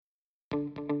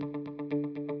Welcome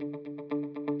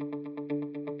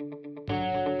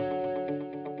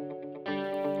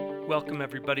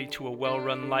everybody to A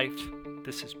Well-Run Life.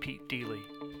 This is Pete Deely.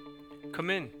 Come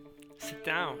in, sit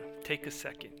down, take a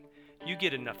second. You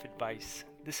get enough advice.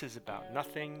 This is about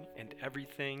nothing and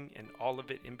everything and all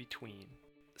of it in between.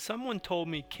 Someone told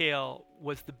me kale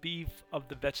was the beef of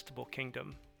the vegetable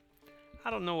kingdom. I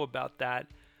don't know about that,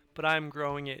 but I'm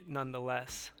growing it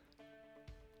nonetheless.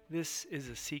 This is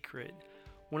a secret.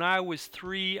 When I was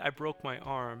 3, I broke my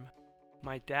arm.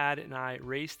 My dad and I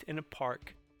raced in a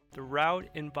park. The route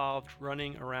involved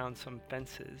running around some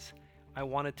fences. I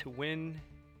wanted to win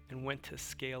and went to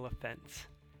scale a fence,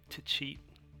 to cheat,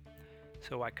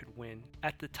 so I could win.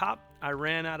 At the top, I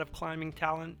ran out of climbing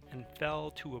talent and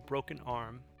fell to a broken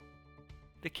arm.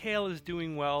 The kale is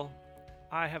doing well.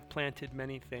 I have planted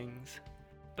many things,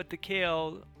 but the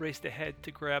kale raced ahead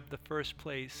to grab the first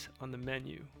place on the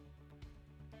menu.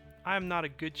 I am not a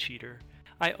good cheater.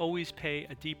 I always pay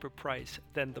a deeper price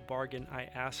than the bargain I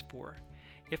asked for.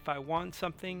 If I want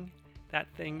something,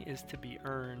 that thing is to be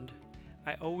earned.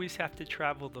 I always have to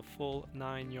travel the full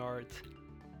 9 yards.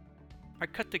 I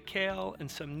cut the kale and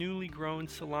some newly grown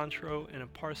cilantro in a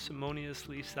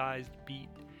parsimoniously sized beet.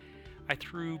 I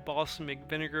threw balsamic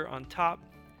vinegar on top.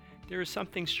 There is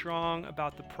something strong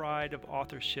about the pride of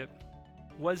authorship.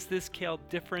 Was this kale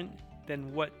different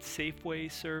than what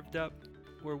Safeway served up?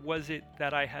 Or was it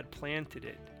that I had planted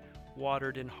it,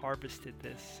 watered and harvested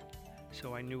this,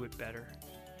 so I knew it better?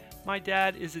 My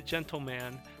dad is a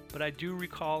gentleman, but I do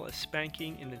recall a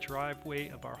spanking in the driveway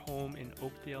of our home in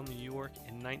Oakdale, New York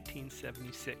in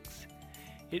 1976.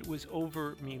 It was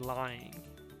over me lying.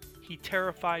 He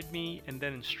terrified me and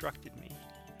then instructed me.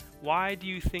 Why do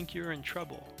you think you're in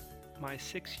trouble? My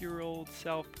 6-year-old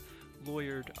self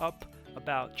lawyered up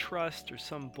about trust or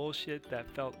some bullshit that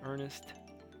felt earnest.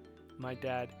 My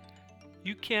dad,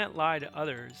 you can't lie to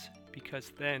others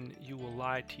because then you will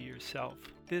lie to yourself.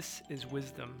 This is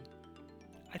wisdom.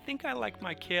 I think I like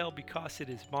my kale because it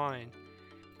is mine.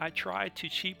 I tried to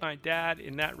cheat my dad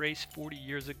in that race 40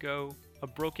 years ago. A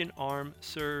broken arm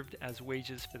served as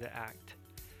wages for the act.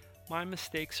 My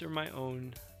mistakes are my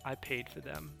own. I paid for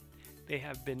them. They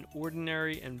have been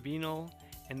ordinary and venal,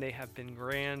 and they have been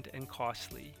grand and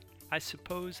costly. I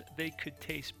suppose they could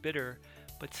taste bitter,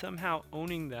 but somehow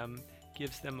owning them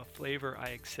gives them a flavor I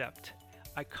accept.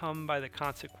 I come by the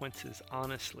consequences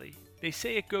honestly. They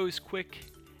say it goes quick,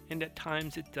 and at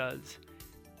times it does,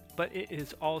 but it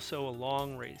is also a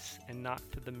long race and not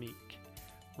for the meek.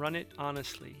 Run it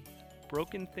honestly.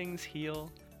 Broken things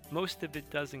heal. Most of it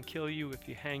doesn't kill you if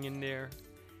you hang in there.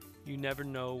 You never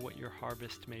know what your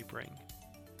harvest may bring.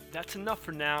 That's enough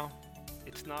for now.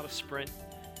 It's not a sprint.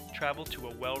 Travel to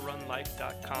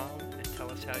awellrunlife.com and tell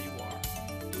us how you are.